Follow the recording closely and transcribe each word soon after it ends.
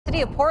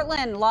city of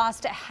Portland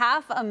lost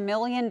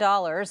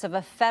 $500,000 of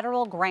a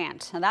federal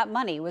grant. And that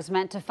money was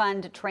meant to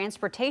fund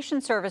transportation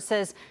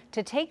services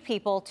to take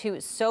people to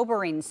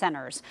sobering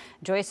centers.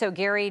 Joyce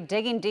O'Geary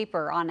digging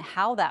deeper on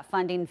how that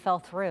funding fell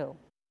through.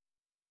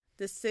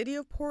 The city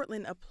of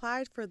Portland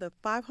applied for the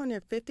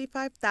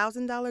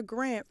 $555,000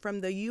 grant from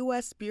the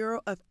U.S.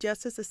 Bureau of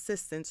Justice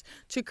Assistance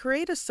to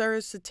create a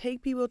service to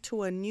take people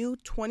to a new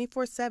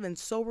 24/7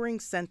 sobering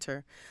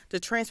center. The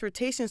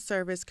transportation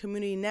service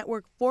community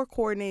network for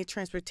coordinated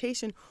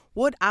transportation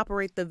would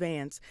operate the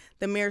vans.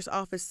 The mayor's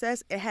office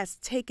says it has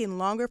taken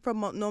longer for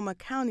Multnomah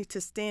County to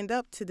stand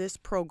up to this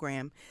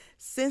program.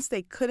 Since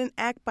they couldn't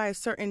act by a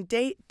certain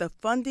date, the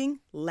funding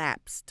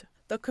lapsed.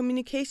 The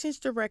communications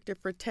director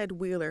for Ted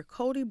Wheeler,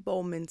 Cody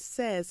Bowman,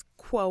 says,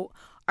 quote,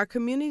 "Our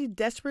community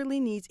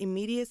desperately needs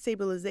immediate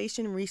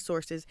stabilization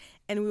resources,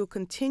 and we will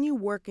continue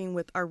working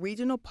with our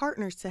regional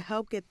partners to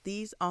help get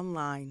these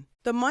online."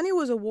 The money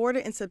was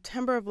awarded in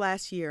September of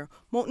last year.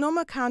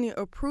 Multnomah County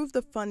approved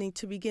the funding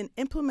to begin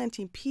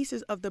implementing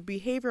pieces of the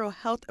Behavioral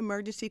Health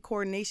Emergency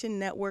Coordination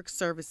Network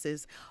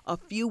services a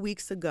few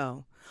weeks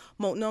ago.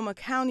 Multnomah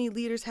County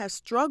leaders have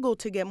struggled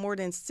to get more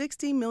than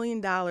 $60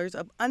 million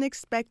of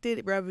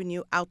unexpected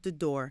revenue out the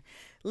door.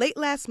 Late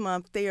last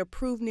month, they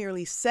approved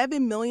nearly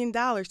 $7 million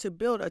to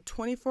build a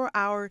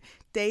 24-hour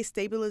day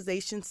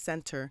stabilization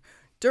center.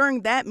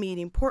 During that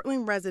meeting,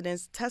 Portland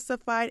residents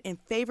testified in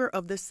favor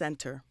of the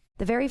center.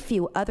 The very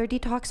few other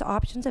detox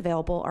options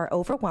available are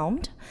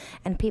overwhelmed,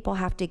 and people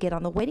have to get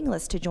on the waiting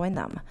list to join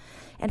them.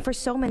 And for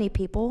so many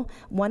people,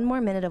 one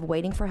more minute of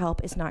waiting for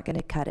help is not going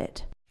to cut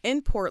it.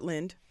 In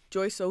Portland,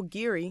 Joyce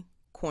O'Geary,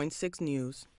 KOIN 6 News.